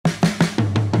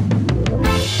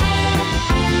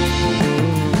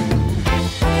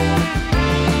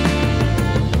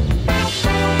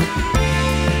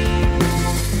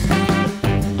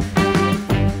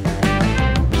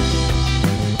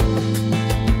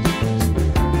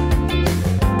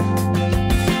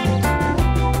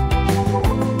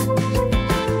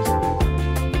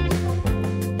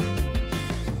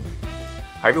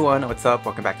everyone, what's up?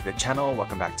 Welcome back to the channel.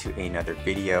 Welcome back to another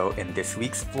video. In this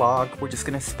week's vlog, we're just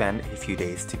gonna spend a few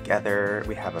days together.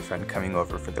 We have a friend coming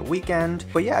over for the weekend.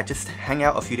 But yeah, just hang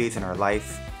out a few days in our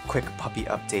life. Quick puppy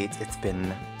update. It's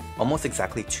been almost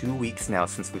exactly 2 weeks now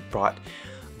since we brought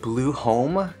Blue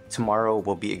home. Tomorrow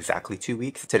will be exactly 2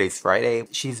 weeks. Today's Friday.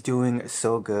 She's doing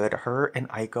so good. Her and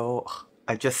Aiko,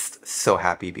 I'm just so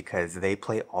happy because they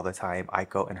play all the time.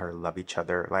 Aiko and her love each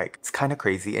other. Like, it's kind of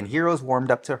crazy. And Hiro's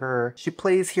warmed up to her. She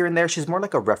plays here and there. She's more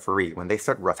like a referee. When they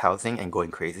start roughhousing and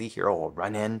going crazy, Hiro will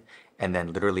run in and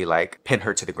then literally like pin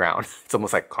her to the ground. It's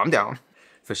almost like, calm down.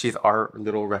 So she's our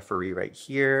little referee right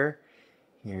here.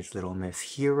 Here's little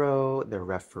Miss Hiro, the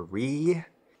referee.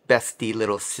 Bestie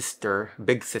little sister,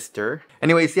 big sister.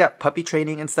 Anyways, yeah, puppy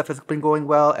training and stuff has been going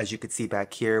well. As you can see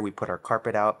back here, we put our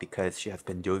carpet out because she has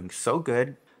been doing so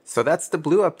good. So that's the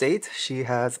Blue update. She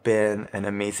has been an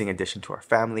amazing addition to our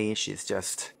family. She's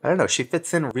just, I don't know, she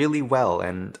fits in really well.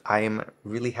 And I'm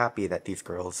really happy that these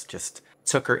girls just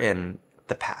took her in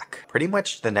the pack. Pretty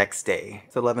much the next day.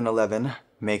 It's 11:11.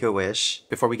 Make a wish.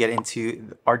 Before we get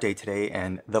into our day today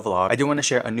and the vlog, I do want to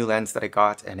share a new lens that I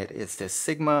got, and it is this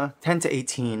Sigma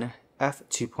 10-18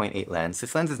 f2.8 lens.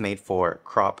 This lens is made for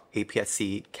crop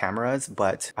APS-C cameras,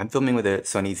 but I'm filming with a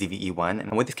Sony ZV-E1,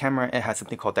 and with this camera it has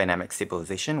something called dynamic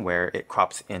stabilization where it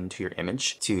crops into your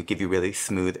image to give you really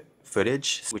smooth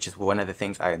footage, which is one of the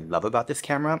things I love about this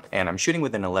camera. And I'm shooting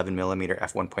with an 11mm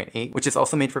f1.8, which is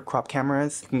also made for crop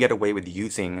cameras. You can get away with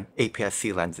using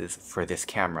APS-C lenses for this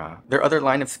camera. There are other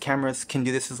line of cameras can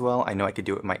do this as well. I know I could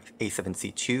do it with my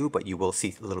A7C II, but you will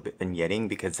see a little bit vignetting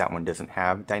because that one doesn't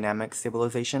have dynamic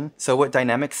stabilization. So what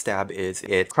dynamic stab is,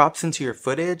 it crops into your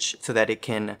footage so that it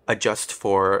can adjust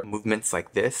for movements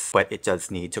like this, but it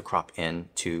does need to crop in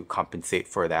to compensate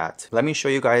for that. Let me show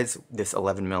you guys this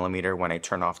 11mm when I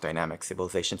turn off dynamic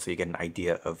stabilization so you get an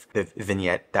idea of the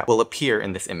vignette that will appear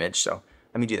in this image. So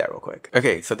let me do that real quick.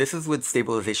 Okay, so this is with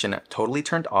stabilization totally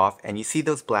turned off, and you see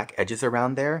those black edges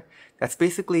around there? That's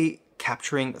basically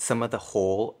capturing some of the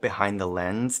hole behind the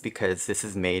lens because this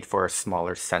is made for a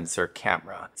smaller sensor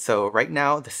camera. So right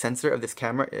now the sensor of this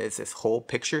camera is this whole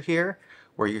picture here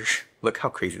where you're, look how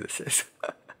crazy this is.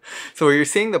 So where you're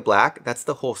seeing the black, that's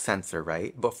the whole sensor,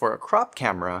 right? But for a crop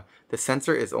camera, the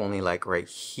sensor is only like right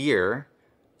here,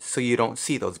 so you don't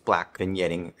see those black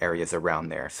vignetting areas around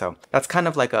there. So that's kind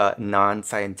of like a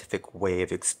non-scientific way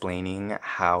of explaining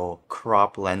how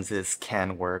crop lenses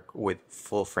can work with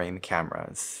full frame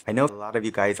cameras. I know a lot of you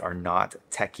guys are not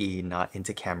techie, not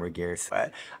into camera gears,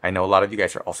 but I know a lot of you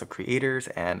guys are also creators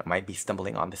and might be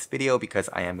stumbling on this video because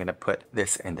I am gonna put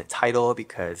this in the title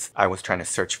because I was trying to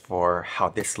search for how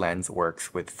this lens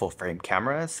works with full frame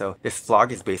cameras. So this vlog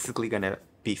is basically gonna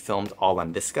be filmed all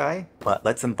on this guy, but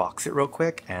let's unbox it real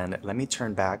quick and let me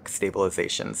turn back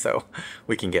stabilization so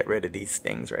we can get rid of these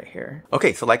things right here.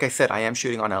 Okay, so like I said, I am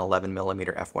shooting on an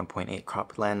 11mm f1.8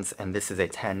 crop lens, and this is a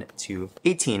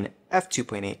 10-18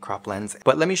 f2.8 crop lens.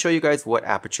 But let me show you guys what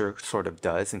aperture sort of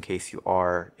does in case you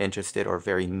are interested or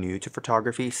very new to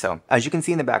photography. So as you can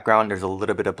see in the background, there's a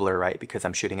little bit of blur, right? Because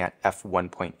I'm shooting at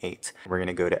f1.8. We're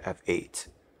gonna go to f8.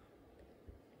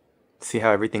 See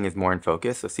how everything is more in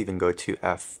focus? Let's even go to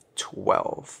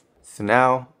f12. So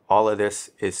now all of this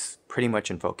is pretty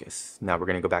much in focus. Now we're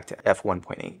going to go back to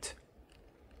f1.8.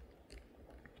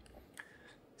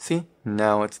 See?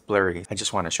 Now it's blurry. I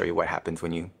just want to show you what happens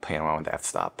when you play around with the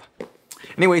f-stop.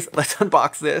 Anyways, let's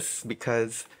unbox this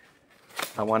because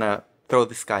I want to throw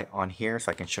this guy on here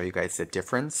so I can show you guys the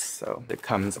difference. So it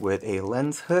comes with a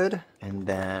lens hood and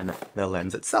then the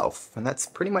lens itself. And that's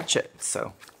pretty much it.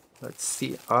 So let's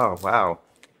see. Oh, wow.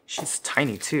 She's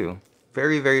tiny too.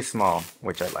 Very, very small,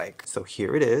 which I like. So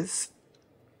here it is.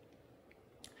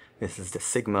 This is the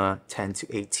Sigma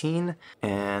 10-18.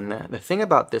 And the thing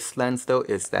about this lens though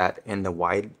is that in the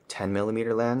wide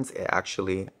 10mm lens, it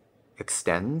actually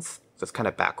extends. So it's kind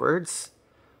of backwards.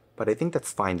 But I think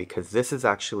that's fine because this is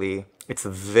actually, it's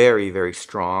very, very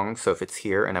strong. So if it's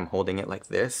here and I'm holding it like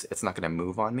this, it's not gonna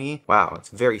move on me. Wow, it's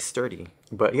very sturdy.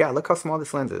 But yeah, look how small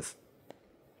this lens is.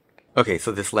 Okay,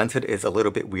 so this lens hood is a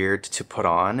little bit weird to put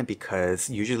on because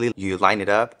usually you line it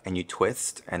up and you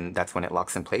twist and that's when it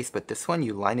locks in place. But this one,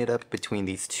 you line it up between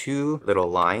these two little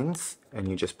lines and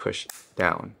you just push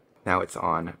down. Now it's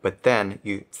on, but then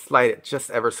you slide it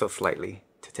just ever so slightly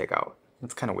to take out.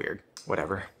 It's kind of weird,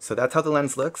 whatever. So that's how the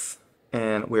lens looks.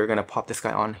 And we're gonna pop this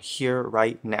guy on here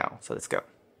right now. So let's go.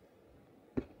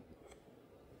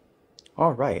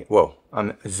 All right, whoa,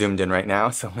 I'm zoomed in right now.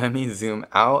 So let me zoom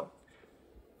out.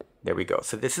 There we go.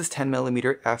 So this is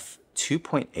 10mm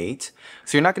f2.8.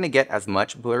 So you're not going to get as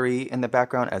much blurry in the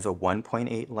background as a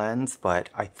 1.8 lens, but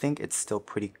I think it's still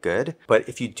pretty good. But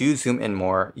if you do zoom in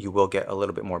more, you will get a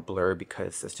little bit more blur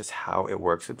because that's just how it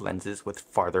works with lenses with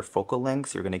farther focal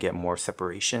lengths. You're going to get more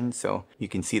separation. So you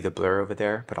can see the blur over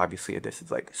there, but obviously this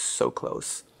is like so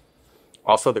close.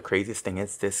 Also, the craziest thing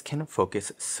is this can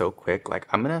focus so quick. Like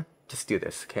I'm going to just do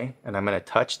this, okay? And I'm going to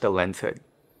touch the lens hood.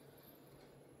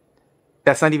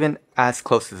 That's not even as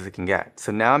close as it can get.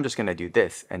 So now I'm just going to do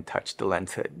this and touch the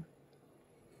lens hood.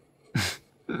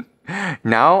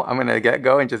 Now I'm going to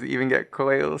go and just even get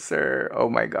closer. Oh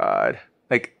my God.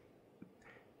 Like,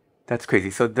 that's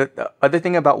crazy. So the other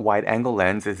thing about wide angle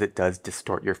lens is it does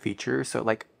distort your features. So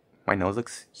like my nose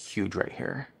looks huge right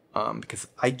here. Because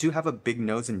I do have a big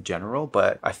nose in general,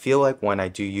 but I feel like when I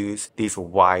do use these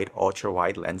wide, ultra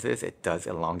wide lenses, it does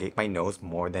elongate my nose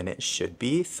more than it should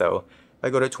be. So if I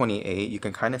go to 28, you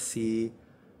can kind of see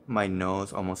my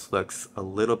nose almost looks a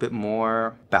little bit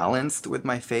more balanced with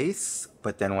my face.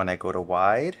 But then when I go to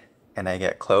wide and I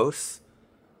get close,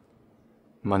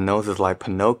 my nose is like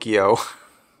Pinocchio.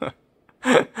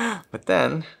 But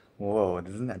then, whoa,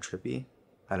 isn't that trippy?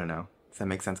 I don't know. Does that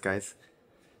make sense, guys?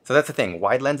 So that's the thing.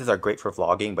 Wide lenses are great for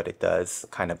vlogging, but it does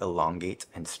kind of elongate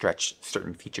and stretch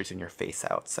certain features in your face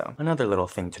out. So another little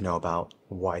thing to know about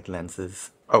wide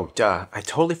lenses. Oh, duh. I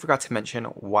totally forgot to mention,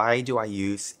 why do I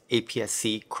use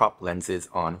APS-C crop lenses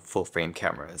on full frame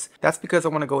cameras? That's because I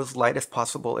want to go as light as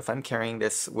possible. If I'm carrying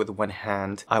this with one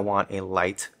hand, I want a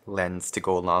light lens to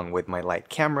go along with my light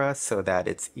camera so that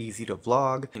it's easy to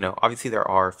vlog. You know, obviously there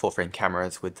are full frame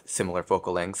cameras with similar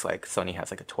focal lengths, like Sony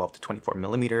has like a 12 to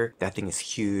 24mm. That thing is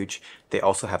huge. They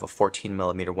also have a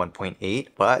 14mm 1.8,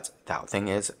 but that thing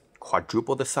is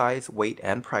quadruple the size, weight,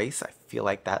 and price. I feel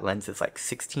like that lens is like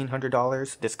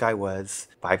 $1,600. This guy was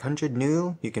 $500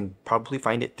 new. You can probably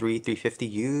find it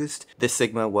 $350 used. This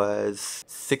Sigma was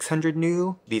 $600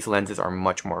 new. These lenses are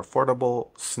much more affordable,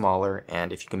 smaller,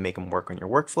 and if you can make them work on your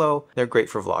workflow, they're great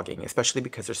for vlogging, especially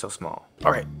because they're so small.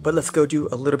 All right, but let's go do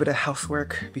a little bit of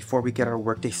housework before we get our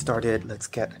workday started. Let's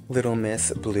get little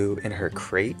Miss Blue in her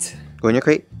crate. Go in your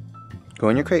crate. Go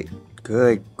in your crate.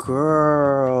 Good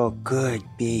girl, good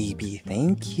baby,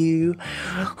 thank you.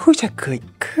 Who's a good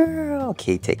girl?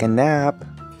 Okay, take a nap.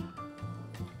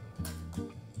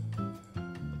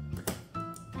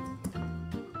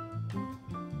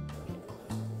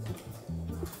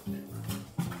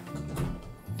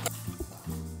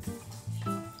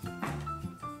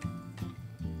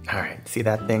 All right, see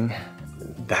that thing?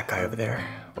 That guy over there.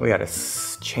 We gotta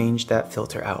change that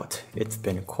filter out. It's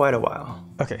been quite a while.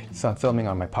 Okay, so I'm filming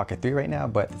on my Pocket 3 right now,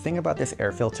 but the thing about this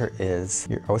air filter is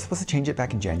I was supposed to change it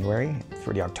back in January. It's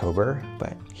already October,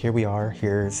 but here we are.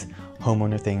 Here's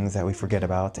homeowner things that we forget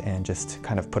about and just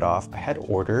kind of put off. I had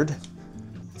ordered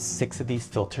 6 of these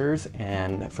filters,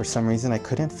 and for some reason I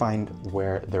couldn't find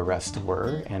where the rest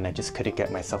were, and I just couldn't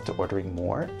get myself to ordering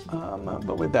more.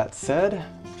 But with that said,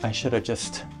 I should have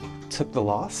just took the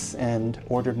loss and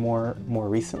ordered more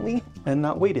recently and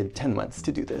not waited 10 months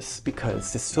to do this,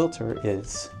 because this filter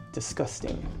is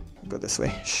disgusting. Go this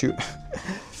way, shoot.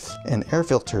 And air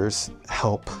filters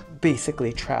help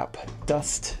basically trap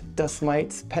dust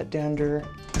mites, pet dander,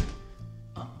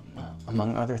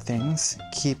 among other things.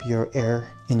 Keep your air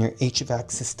in your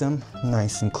HVAC system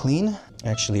nice and clean. I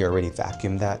actually already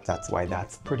vacuumed that. That's why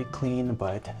that's pretty clean,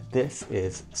 but this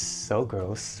is so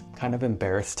gross. Kind of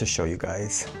embarrassed to show you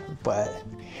guys, but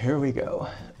here we go.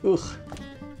 Ugh.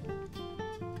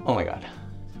 Oh my God.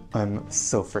 I'm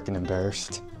so freaking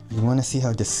embarrassed. You wanna see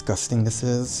how disgusting this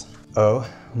is? Oh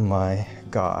my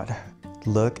God.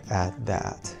 Look at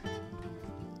that.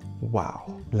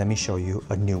 Wow. Let me show you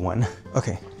a new one.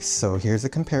 Okay, so here's a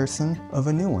comparison of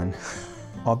a new one.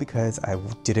 All because I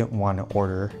didn't want to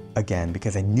order again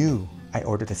because I knew I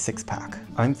ordered a 6-pack.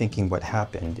 I'm thinking what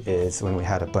happened is when we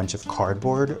had a bunch of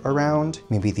cardboard around,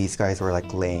 maybe these guys were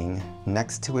like laying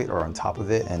next to it or on top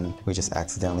of it, and we just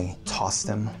accidentally tossed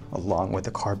them along with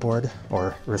the cardboard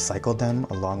or recycled them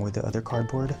along with the other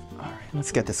cardboard. All right,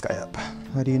 let's get this guy up.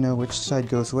 How do you know which side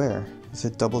goes where? Is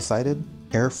it double-sided?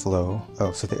 Airflow.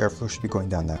 Oh, so the airflow should be going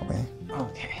down that way.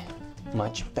 Okay,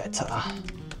 much better.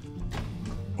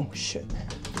 Oh shit.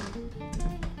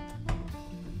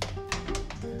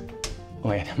 Oh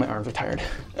my God, my arms are tired.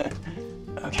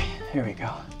 Okay, here we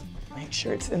go. Make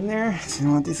sure it's in there. So you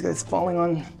don't want these guys falling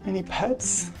on any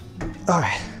pets. All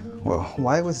right, whoa,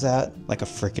 why was that like a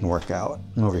freaking workout?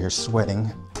 I'm over here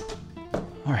sweating.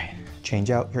 All right, change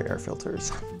out your air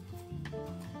filters.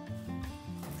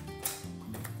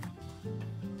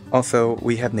 Also,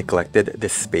 we have neglected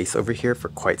this space over here for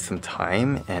quite some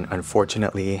time, and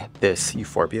unfortunately this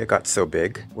euphorbia got so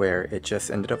big where it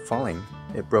just ended up falling.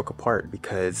 It broke apart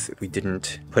because we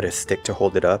didn't put a stick to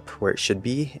hold it up where it should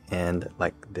be, and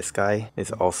like this guy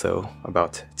is also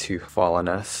about to fall on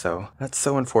us. So that's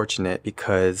so unfortunate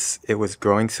because it was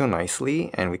growing so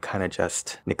nicely and we kind of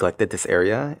just neglected this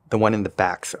area. The one in the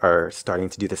backs are starting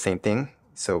to do the same thing,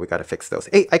 so we got to fix those.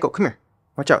 Hey, Aiko, come here.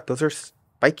 Watch out, those are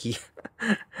spiky.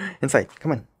 Inside,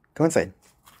 come on, go inside.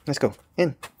 Let's go,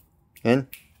 in.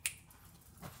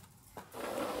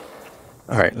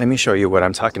 All right, let me show you what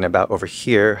I'm talking about over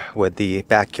here with the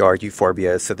backyard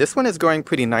euphorbias. So this one is growing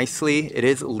pretty nicely. It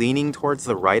is leaning towards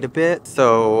the right a bit.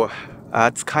 So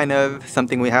it's kind of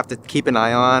something we have to keep an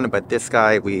eye on, but this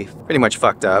guy, we pretty much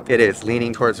fucked up. It is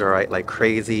leaning towards the right like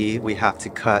crazy. We have to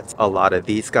cut a lot of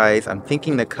these guys. I'm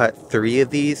thinking to cut 3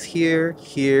 of these here,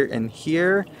 here, and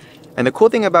here. And the cool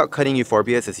thing about cutting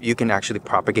euphorbias is you can actually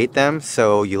propagate them,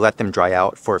 so you let them dry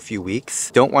out for a few weeks.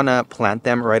 Don't want to plant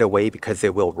them right away because they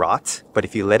will rot, but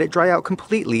if you let it dry out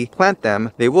completely, plant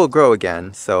them, they will grow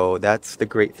again. So that's the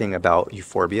great thing about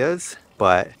euphorbias.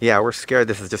 But yeah, we're scared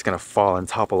this is just gonna fall and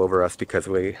topple over us because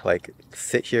we like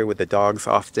sit here with the dogs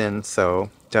often, so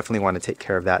definitely want to take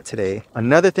care of that today.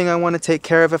 Another thing I want to take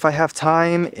care of if I have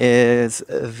time is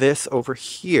this over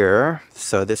here.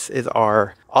 So this is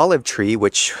our olive tree,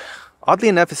 which oddly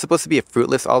enough is supposed to be a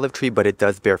fruitless olive tree, but it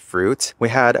does bear fruit. We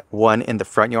had one in the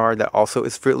front yard that also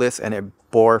is fruitless and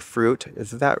it bore fruit.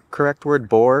 Is that correct word?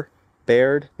 Bore?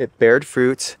 Bared? It bared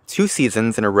fruit 2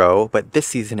 seasons in a row, but this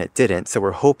season it didn't. So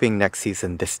we're hoping next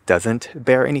season this doesn't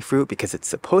bear any fruit because it's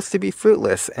supposed to be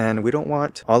fruitless and we don't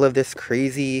want all of this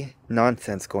crazy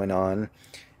nonsense going on.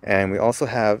 And we also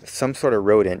have some sort of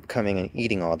rodent coming and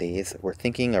eating all these. We're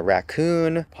thinking a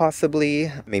raccoon,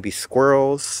 possibly, maybe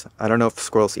squirrels. I don't know if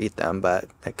squirrels eat them, but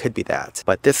that could be that.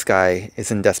 But this guy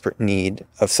is in desperate need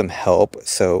of some help,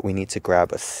 so we need to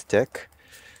grab a stick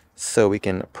so we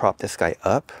can prop this guy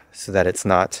up so that it's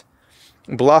not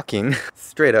blocking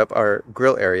straight up our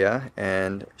grill area,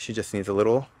 and she just needs a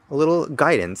little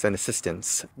guidance and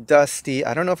assistance. Dusty,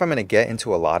 I don't know if I'm gonna get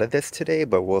into a lot of this today,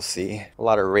 but we'll see. A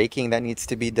lot of raking that needs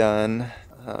to be done.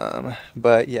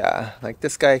 But yeah, like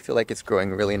this guy, I feel like it's growing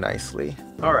really nicely.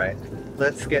 All right,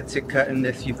 let's get to cutting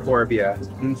this euphorbia.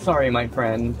 I'm sorry, my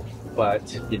friend,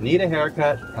 but you need a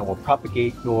haircut and we'll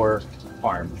propagate your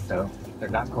farm, so they're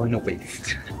not going to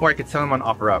waste. Or I could sell them on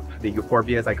OfferUp. The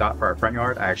euphorbias I got for our front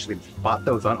yard, I actually bought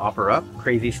those on OfferUp.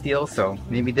 Crazy steal, so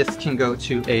maybe this can go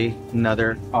to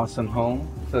another awesome home.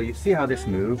 So you see how this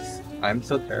moves? I'm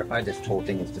so terrified this whole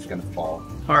thing is just gonna fall.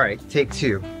 All right, take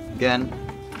 2. Again,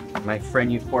 my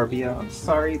friend euphorbia, I'm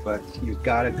sorry, but you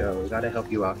gotta go. Gotta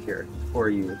help you out here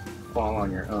before you fall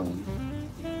on your own.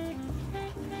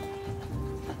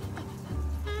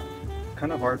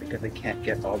 Kind of hard because I can't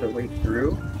get all the way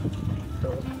through.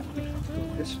 So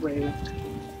this way.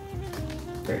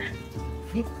 There.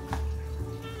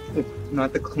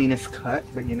 Not the cleanest cut,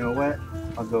 but you know what?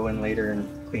 I'll go in later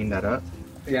and clean that up.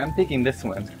 Yeah, I'm thinking this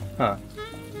one. Huh.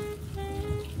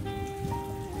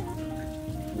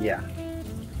 Yeah.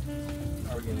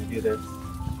 How are we gonna do this?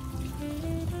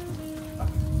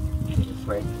 This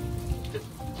way.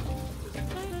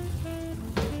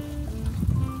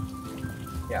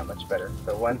 Yeah, much better.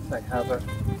 So once I have a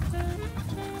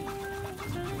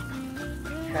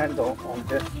handle on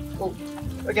this, oh,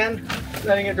 again,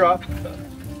 letting it drop.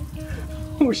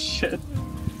 Oh shit,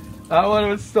 that one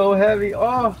was so heavy.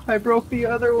 Oh, I broke the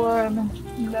other one.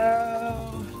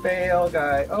 No, fail,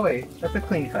 guy. Oh wait, that's a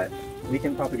clean cut. We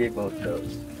can propagate both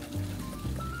those.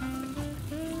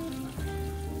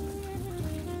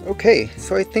 Okay,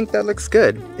 so I think that looks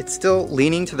good. It's still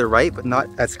leaning to the right, but not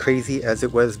as crazy as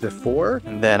it was before.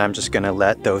 And then I'm just gonna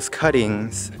let those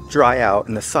cuttings dry out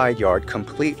in the side yard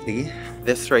completely.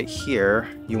 This right here,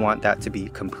 you want that to be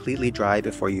completely dry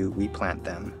before you replant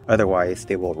them. Otherwise,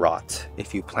 they will rot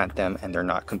if you plant them and they're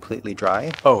not completely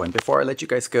dry. Oh, and before I let you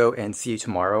guys go and see you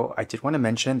tomorrow, I did want to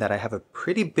mention that I have a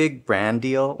pretty big brand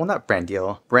deal. Well, not brand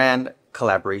deal, brand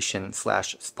collaboration /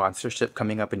 sponsorship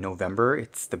coming up in November.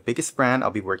 It's the biggest brand I'll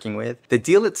be working with. The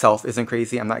deal itself isn't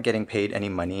crazy. I'm not getting paid any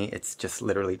money. It's just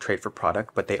literally trade for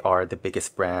product, but they are the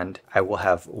biggest brand I will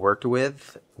have worked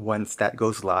with once that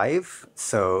goes live.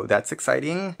 So that's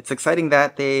exciting. It's exciting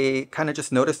that they kind of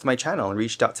just noticed my channel and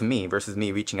reached out to me versus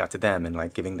me reaching out to them and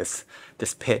like giving this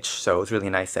pitch. So it's really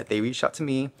nice that they reached out to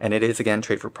me, and it is again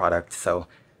trade for product. So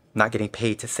not getting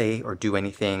paid to say or do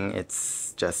anything.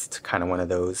 It's just kind of one of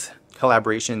those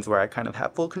collaborations where I kind of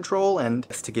have full control. And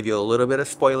just to give you a little bit of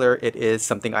spoiler, it is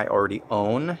something I already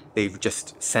own. They've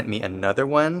just sent me another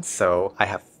one, so I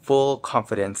have full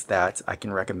confidence that I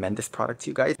can recommend this product to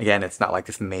you guys. Again, it's not like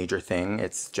this major thing.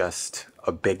 It's just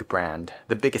a big brand,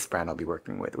 the biggest brand I'll be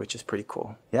working with, which is pretty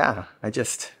cool. Yeah,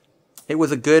 it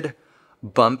was a good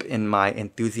bump in my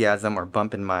enthusiasm, or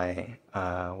bump in my,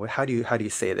 how do you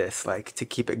say this? Like, to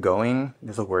keep it going.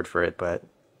 There's a word for it, but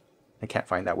I can't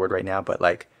find that word right now. But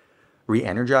like,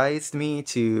 re-energized me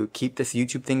to keep this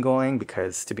YouTube thing going,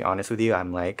 because to be honest with you,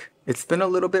 I'm like, it's been a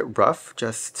little bit rough.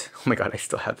 Just, oh my god, I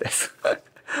still have this.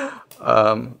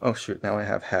 Oh shoot, now I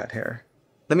have hat hair.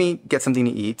 Let me get something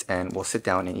to eat and we'll sit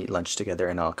down and eat lunch together,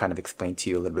 and I'll kind of explain to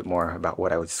you a little bit more about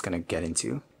what I was just gonna get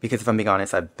into. Because if I'm being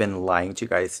honest, I've been lying to you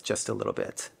guys just a little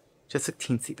bit. Just a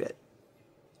teensy bit.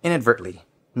 Inadvertently,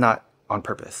 not on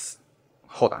purpose.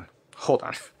 Hold on.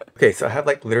 Okay, so I have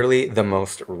like literally the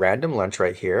most random lunch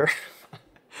right here.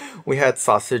 We had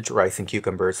sausage, rice, and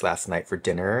cucumbers last night for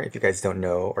dinner. If you guys don't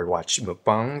know or watch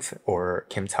mukbangs or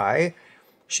Kim Tai,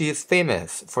 she is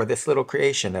famous for this little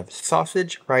creation of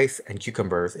sausage, rice, and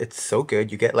cucumbers. It's so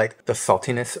good. You get like the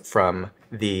saltiness from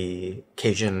the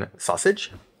Cajun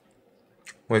sausage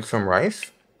with some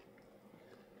rice.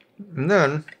 And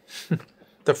then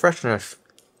the freshness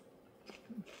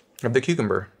of the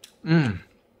cucumber.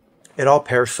 It all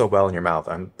pairs so well in your mouth.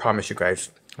 I promise you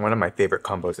guys, one of my favorite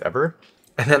combos ever.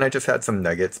 And then I just had some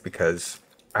nuggets because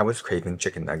I was craving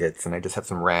chicken nuggets, and I just had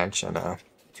some ranch and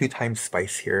 2 times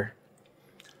spice here.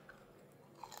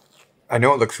 I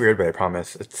know it looks weird, but I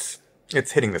promise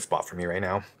it's hitting the spot for me right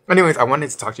now. Anyways, I wanted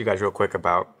to talk to you guys real quick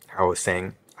about how I was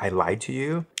saying I lied to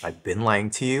you. I've been lying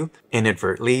to you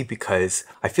inadvertently, because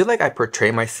I feel like I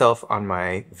portray myself on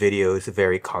my videos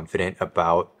very confident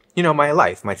about, you know, my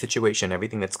life, my situation,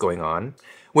 everything that's going on,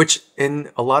 which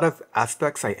in a lot of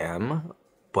aspects I am,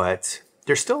 but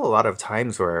there's still a lot of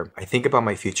times where I think about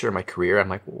my future, my career. I'm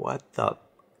like, what the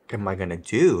am I gonna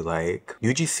do? Like,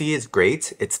 UGC is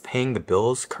great. It's paying the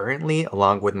bills currently,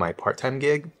 along with my part-time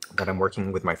gig that I'm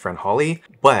working with my friend Holly.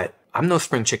 But I'm no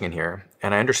spring chicken here.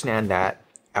 And I understand that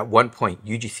at one point,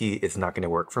 UGC is not gonna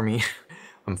work for me.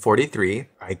 I'm 43.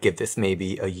 I give this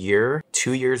maybe a year,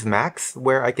 2 years max,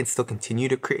 where I can still continue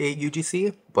to create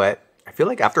UGC. But I feel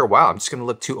like after a while, I'm just gonna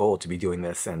look too old to be doing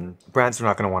this, and brands are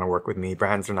not gonna wanna work with me.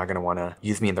 Brands are not gonna wanna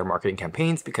use me in their marketing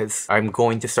campaigns because I'm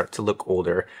going to start to look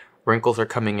older. Wrinkles are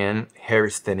coming in, hair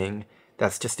is thinning.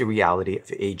 That's just the reality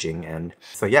of aging. And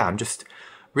so yeah, I'm just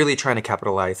really trying to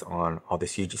capitalize on all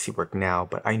this UGC work now,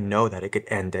 but I know that it could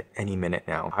end at any minute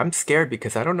now. I'm scared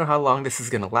because I don't know how long this is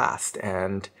gonna last,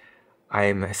 and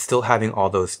I'm still having all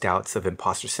those doubts of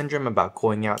imposter syndrome about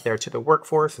going out there to the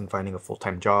workforce and finding a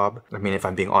full-time job. I mean, if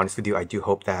I'm being honest with you, I do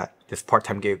hope that this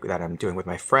part-time gig that I'm doing with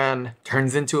my friend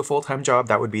turns into a full-time job.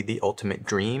 That would be the ultimate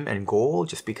dream and goal,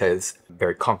 just because I'm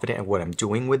very confident in what I'm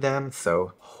doing with them.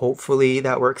 So hopefully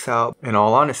that works out. In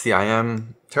all honesty, I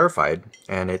am terrified,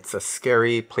 and it's a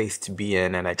scary place to be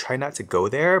in, and I try not to go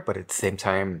there, but at the same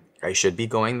time, I should be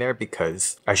going there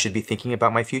because I should be thinking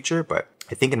about my future. But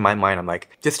I think in my mind, I'm like,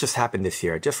 this just happened this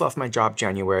year. I just lost my job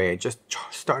January. I just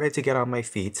started to get on my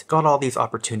feet, got all these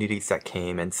opportunities that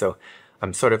came. And so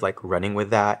I'm sort of like running with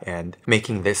that and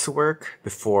making this work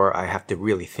before I have to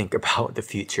really think about the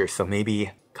future. So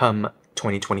maybe come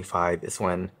 2025 is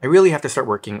when I really have to start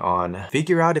working on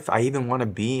figure out if I even want to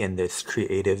be in this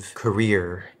creative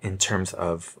career in terms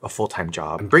of a full-time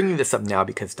job. I'm bringing this up now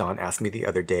because Don asked me the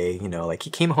other day, you know, like he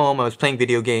came home, I was playing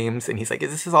video games, and he's like,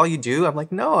 is this all you do? I'm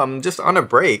like, no, I'm just on a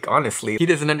break, honestly. He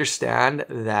doesn't understand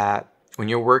that when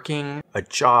you're working a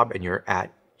job and you're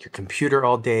at your computer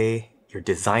all day, you're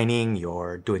designing,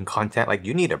 you're doing content, like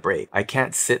you need a break. I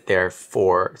can't sit there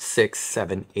for 6,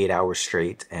 7, 8 hours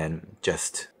straight and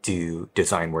just do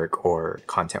design work or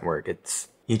content work.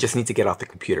 You just need to get off the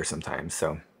computer sometimes.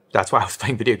 So that's why I was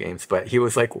playing video games. But he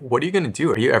was like, what are you gonna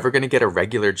do? Are you ever gonna get a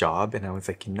regular job? And I was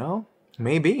like, you know,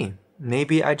 maybe.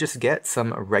 Maybe I just get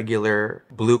some regular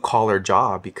blue collar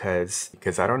job because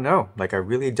I don't know. Like, I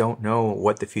really don't know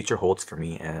what the future holds for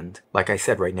me. And like I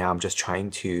said, right now, I'm just trying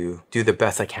to do the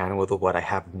best I can with what I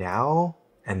have now.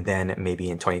 And then maybe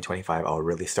in 2025, I'll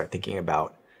really start thinking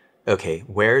about, okay,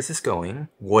 where is this going?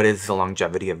 What is the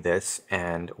longevity of this?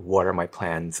 And what are my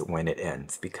plans when it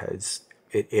ends? Because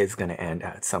it is going to end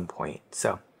at some point.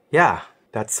 So yeah.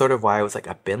 That's sort of why I was like,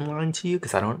 I've been lying to you,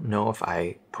 because I don't know if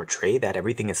I portray that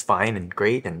everything is fine and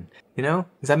great and, you know,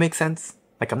 does that make sense?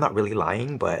 Like, I'm not really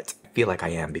lying, but I feel like I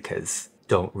am because I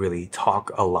don't really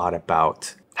talk a lot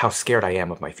about how scared I am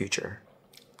of my future.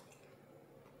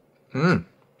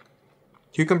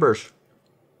 Cucumbers.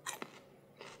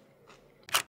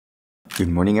 Good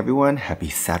morning, everyone. Happy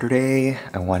Saturday.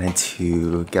 I wanted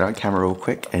to get on camera real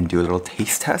quick and do a little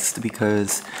taste test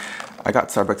because I got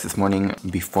Starbucks this morning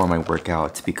before my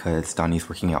workout because Donnie's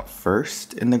working out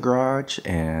first in the garage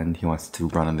and he wants to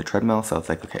run on the treadmill. So it's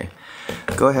like, okay,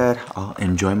 go ahead. I'll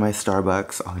enjoy my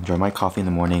Starbucks. I'll enjoy my coffee in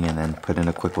the morning and then put in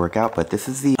a quick workout. But this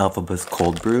is the Alphabus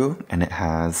cold brew and it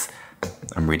has,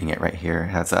 I'm reading it right here. It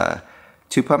has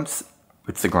 2 pumps.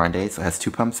 It's the grande, so it has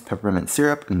 2 pumps, peppermint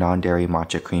syrup, non-dairy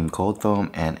matcha cream cold foam,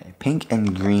 and pink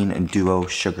and green duo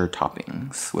sugar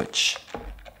toppings, which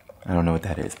I don't know what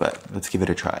that is, but let's give it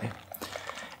a try.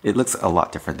 It looks a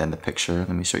lot different than the picture. Let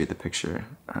me show you the picture.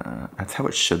 That's how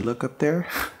it should look up there.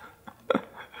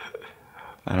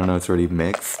 I don't know, it's already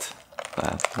mixed,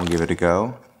 but we'll give it a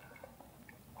go.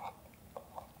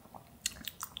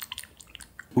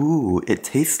 Ooh, it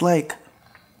tastes like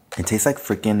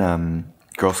freaking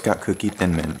Girl Scout cookie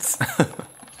Thin Mints.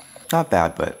 Not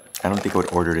bad, but I don't think I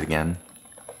would order it again.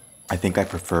 I think I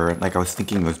prefer, like I was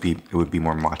thinking it would be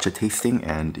more matcha tasting,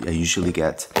 and I usually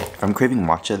get, if I'm craving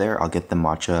matcha there, I'll get the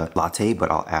matcha latte, but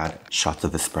I'll add shots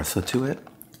of espresso to it.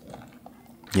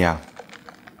 Yeah,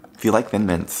 if you like Thin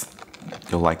Mints,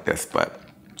 you'll like this, but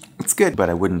it's good, but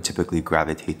I wouldn't typically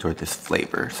gravitate toward this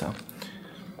flavor, so.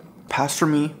 Pass for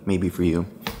me, maybe for you.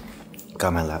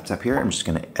 Got my laptop here, I'm just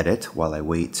gonna edit while I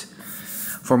wait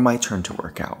for my turn to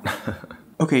work out.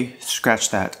 Okay, scratch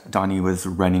that. Donnie was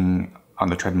running on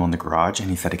the treadmill in the garage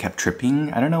and he said it kept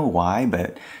tripping. I don't know why,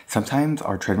 but sometimes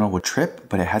our treadmill would trip,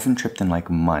 but it hasn't tripped in like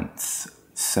months.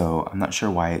 So I'm not sure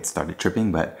why it started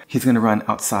tripping, but he's gonna run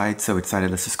outside. So we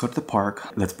decided, let's just go to the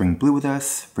park. Let's bring Blue with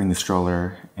us, bring the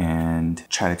stroller, and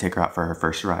try to take her out for her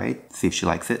first ride. See if she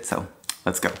likes it, so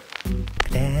let's go.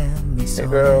 Hey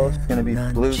girls, it's gonna be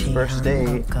Blue's first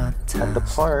day at the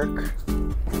park.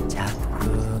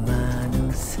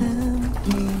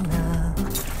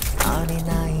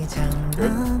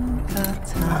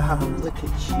 Wow, look at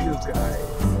you guys.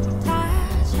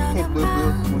 Hey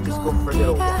Blue, we'll just go for a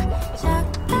little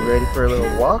walk. You ready for a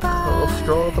little walk? A little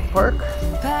stroll at the park?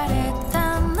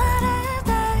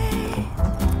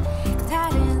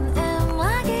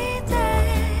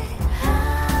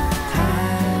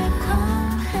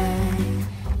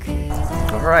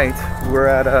 Alright, we're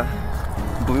at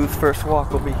Blue's first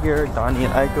walk over here. Donnie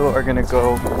and Aiko are gonna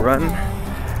go run.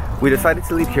 We decided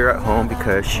to leave here at home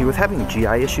because she was having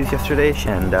GI issues yesterday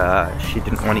and she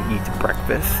didn't want to eat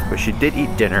breakfast, but she did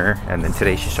eat dinner, and then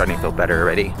today she's starting to feel better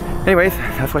already. Anyways,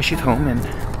 that's why she's home, and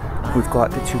we've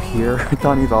got the 2 here.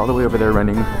 Donnie's all the way over there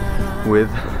running with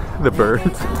the birds.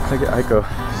 Look at Aiko,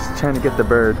 she's trying to get the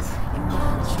birds.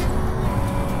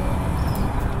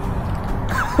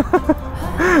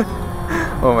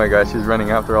 Oh my gosh, she's running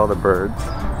after all the birds.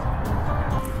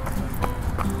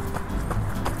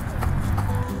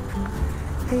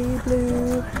 Hey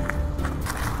Blue.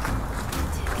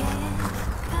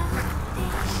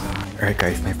 Alright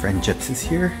guys, my friend Jips is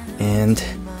here, and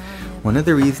one of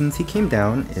the reasons he came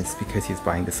down is because he's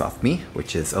buying this off me,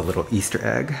 which is a little Easter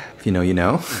egg. If you know, you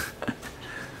know.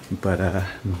 But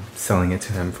I'm selling it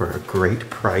to him for a great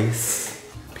price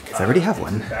because I already have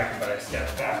one.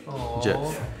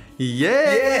 Jips.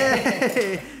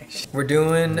 Yay! We're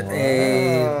doing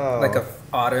like a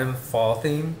autumn fall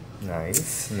theme.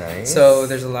 Nice, nice. So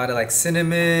there's a lot of like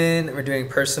cinnamon. We're doing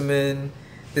persimmon.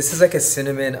 This is like a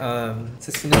cinnamon, it's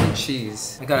a cinnamon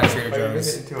cheese. We got it at Trader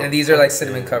Joe's. And these are like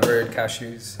cinnamon covered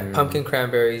cashews. Pumpkin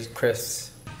cranberry crisps.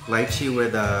 Lychee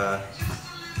with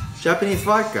Japanese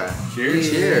vodka. Cheers.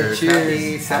 Cheers. Cheers.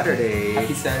 Happy Saturday.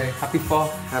 Happy Saturday. Happy fall.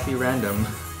 Happy random.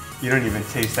 You don't even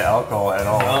taste the alcohol at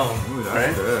all. Oh, Ooh, that's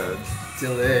right? good.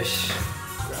 Delish.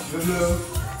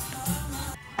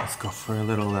 Let's go for a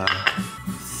little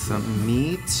some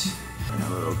meat and a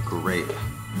little grape.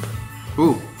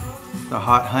 Ooh, the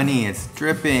hot honey is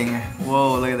dripping.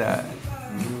 Whoa, look at that.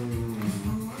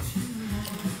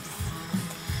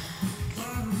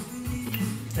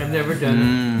 I've never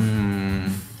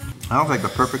done That was like the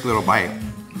perfect little bite.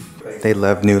 They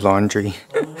love new laundry.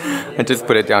 I just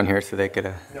put it down here so they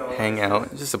could hang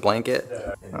out. It's just a blanket.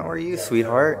 How are you,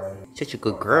 sweetheart? Such a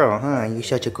good girl, huh? You're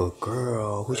such a good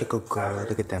girl. Who's a good girl?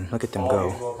 Look at them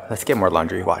go. Let's get more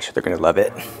laundry. Watch, they're gonna love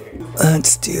it.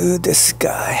 Let's do this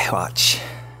guy. Watch.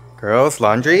 Girls,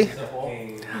 laundry?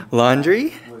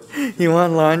 Laundry? You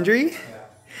want laundry?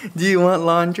 Do you want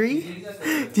laundry?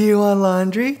 Do you want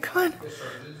laundry? Come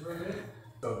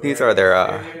on. These are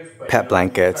their pet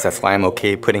blankets. That's why I'm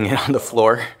okay putting it on the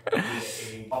floor.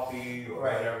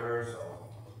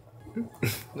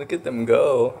 Look at them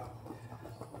go.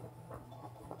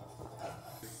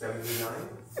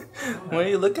 What are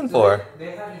you looking for?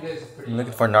 I'm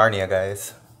looking for Narnia,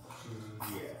 guys.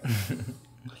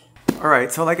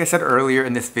 Alright, so like I said earlier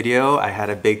in this video, I had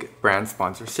a big brand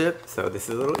sponsorship. So this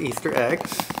is a little Easter egg.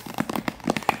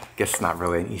 Guess it's not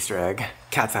really an Easter egg.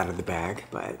 Cat's out of the bag,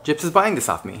 but Gyps is buying this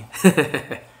off me.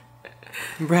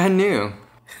 Brand new.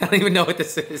 I don't even know what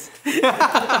this is.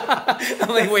 I'm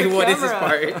like, wait, what is this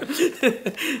part?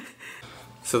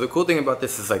 So the cool thing about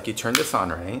this is like you turn this on,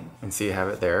 right? And see you have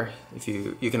it there. If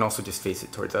you can also just face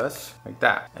it towards us like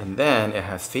that. And then it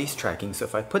has face tracking. So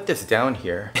if I put this down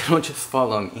here, it'll just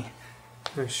follow me.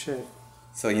 Oh shit.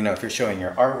 So you know, if you're showing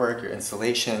your artwork, your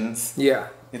installations, yeah,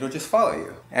 it'll just follow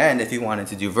you. And if you wanted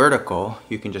to do vertical,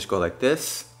 you can just go like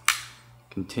this,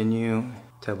 continue,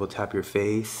 double tap your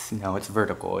face. Now it's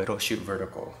vertical, it'll shoot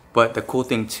vertical. But the cool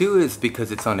thing too is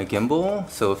because it's on a gimbal,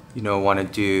 so if you know, want to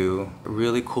do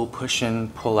really cool push in,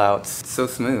 pull outs, it's so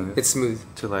smooth. It's smooth.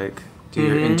 To like do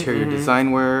your interior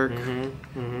design work.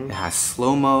 It has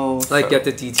slow-mo. Like get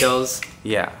the details.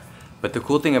 Yeah. But the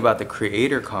cool thing about the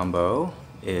creator combo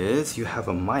is you have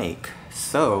a mic.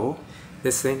 So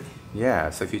this thing?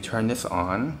 Yeah, so if you turn this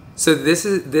on. So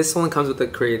this one comes with the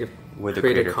creator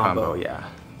combo. Yeah.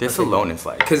 This alone is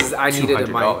like because I needed a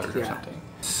mic or something.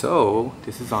 So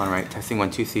this is on, right? Testing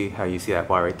 1, 2. See how you see that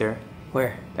bar right there?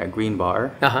 Where? That green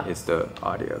bar is the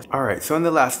audio. All right, so in the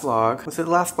last vlog, was it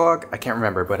the last vlog? I can't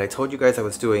remember, but I told you guys I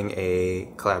was doing a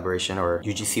collaboration or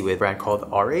UGC with a brand called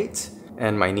R8.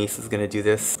 And my niece is gonna do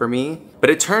this for me. But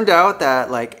it turned out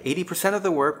that like 80% of the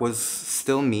work was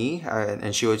still me,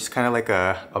 and she was just kind of like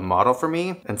a model for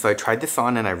me. And so I tried this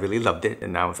on and I really loved it.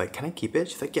 And I was like, can I keep it?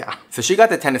 She's like, yeah. So she got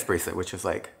the tennis bracelet, which was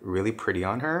like really pretty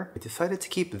on her. I decided to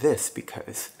keep this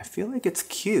because I feel like it's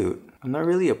cute. I'm not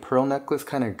really a pearl necklace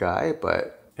kind of guy,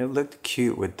 but it looked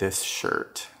cute with this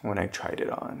shirt when I tried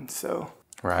it on. So,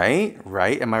 right?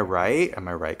 Am I right? Am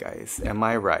I right, guys? Am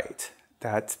I right?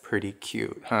 That's pretty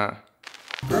cute, huh?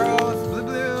 Girls,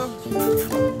 blue,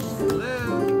 blue, blue.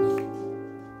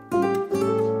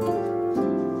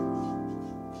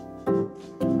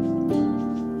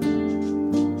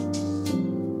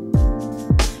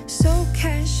 So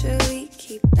casually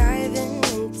keep diving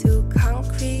into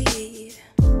concrete.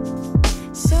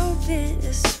 So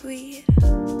bittersweet.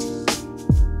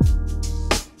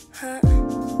 Huh?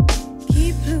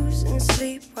 Keep losing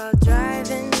sleep while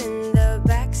driving in the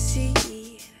backseat.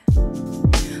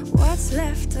 What's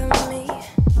left of me?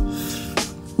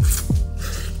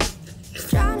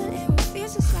 Drowning in what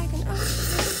feels just like an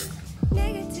ocean.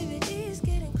 Negativity is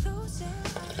getting closer.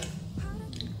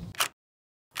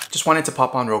 Just wanted to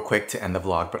pop on real quick to end the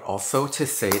vlog, but also to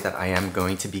say that I am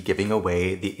going to be giving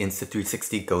away the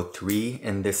Insta360 GO 3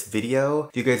 in this video.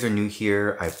 If you guys are new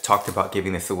here, I've talked about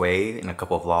giving this away in a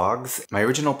couple of vlogs. My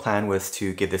original plan was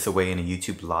to give this away in a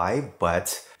YouTube live,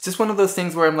 but it's just one of those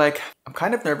things where I'm like, I'm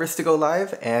kind of nervous to go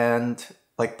live, and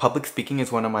like public speaking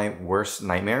is one of my worst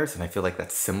nightmares, and I feel like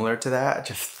that's similar to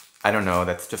that. I don't know,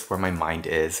 that's just where my mind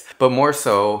is. But more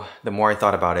so, the more I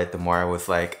thought about it, the more I was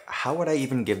like, how would I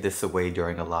even give this away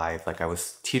during a live? Like I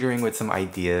was teetering with some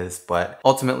ideas, but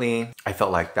ultimately I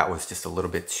felt like that was just a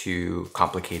little bit too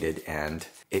complicated and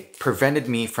it prevented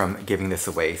me from giving this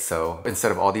away. So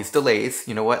instead of all these delays,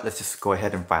 you know what? Let's just go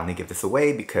ahead and finally give this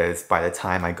away because by the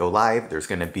time I go live, there's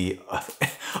gonna be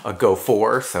a GO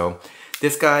 4. So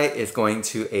this guy is going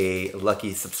to a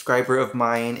lucky subscriber of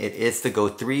mine. It is the GO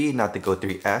 3, not the GO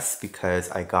 3S, because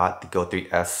I got the GO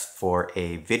 3S for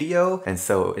a video. And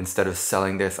so instead of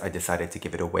selling this, I decided to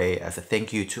give it away as a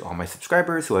thank you to all my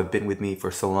subscribers who have been with me for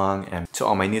so long, and to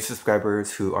all my new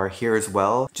subscribers who are here as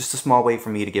well. Just a small way for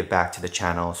me to give back to the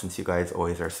channel since you guys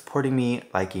always are supporting me,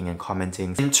 liking and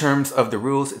commenting. In terms of the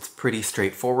rules, it's pretty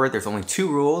straightforward. There's only 2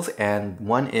 rules, and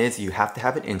one is you have to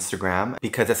have an Instagram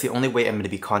because that's the only way I'm going to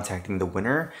be contacting the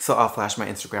winner. So I'll flash my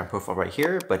Instagram profile right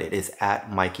here, but it is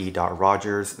at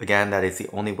mikey.rogers. Again, that is the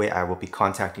only way I will be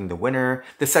contacting the winner.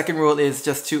 The second rule is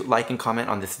just to like and comment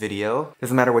on this video.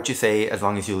 Doesn't matter what you say, as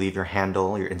long as you leave your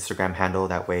handle, your Instagram handle,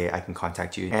 that way I can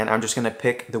contact you. And I'm just gonna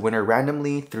pick the winner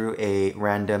randomly through a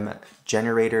random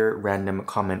generator, random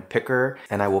comment picker,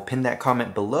 and I will pin that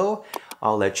comment below.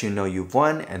 I'll let you know you've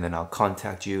won, and then I'll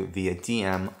contact you via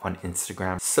DM on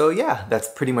Instagram. So yeah, that's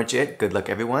pretty much it. Good luck,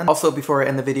 everyone. Also, before I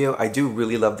end the video, I do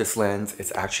really love this lens.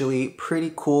 It's actually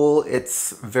pretty cool.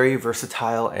 It's very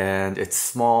versatile, and it's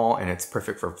small, and it's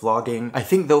perfect for vlogging. I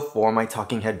think though, for my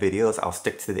talking head videos, I'll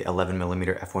stick to the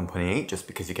 11mm f1.8 just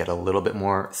because you get a little bit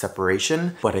more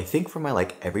separation. But I think for my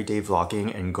like everyday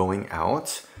vlogging and going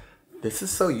out, this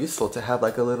is so useful to have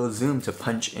like a little zoom to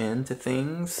punch into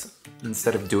things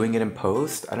instead of doing it in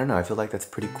post. I don't know, I feel like that's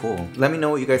pretty cool. Let me know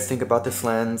what you guys think about this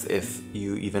lens, if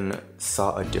you even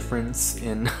saw a difference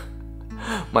in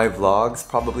my vlogs.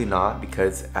 Probably not,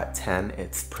 because at 10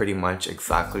 it's pretty much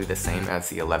exactly the same as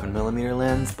the 11mm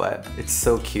lens, but it's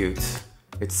so cute.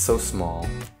 It's so small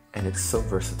and it's so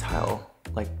versatile.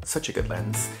 like such a good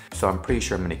lens. So I'm pretty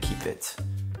sure I'm gonna keep it.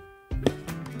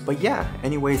 But yeah,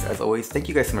 anyways, as always, thank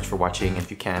you guys so much for watching.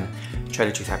 If you can, try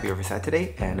to choose happy over sad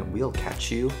today, and we'll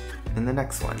catch you in the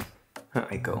next one.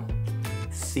 I go.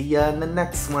 See ya in the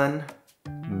next one.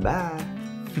 Bye.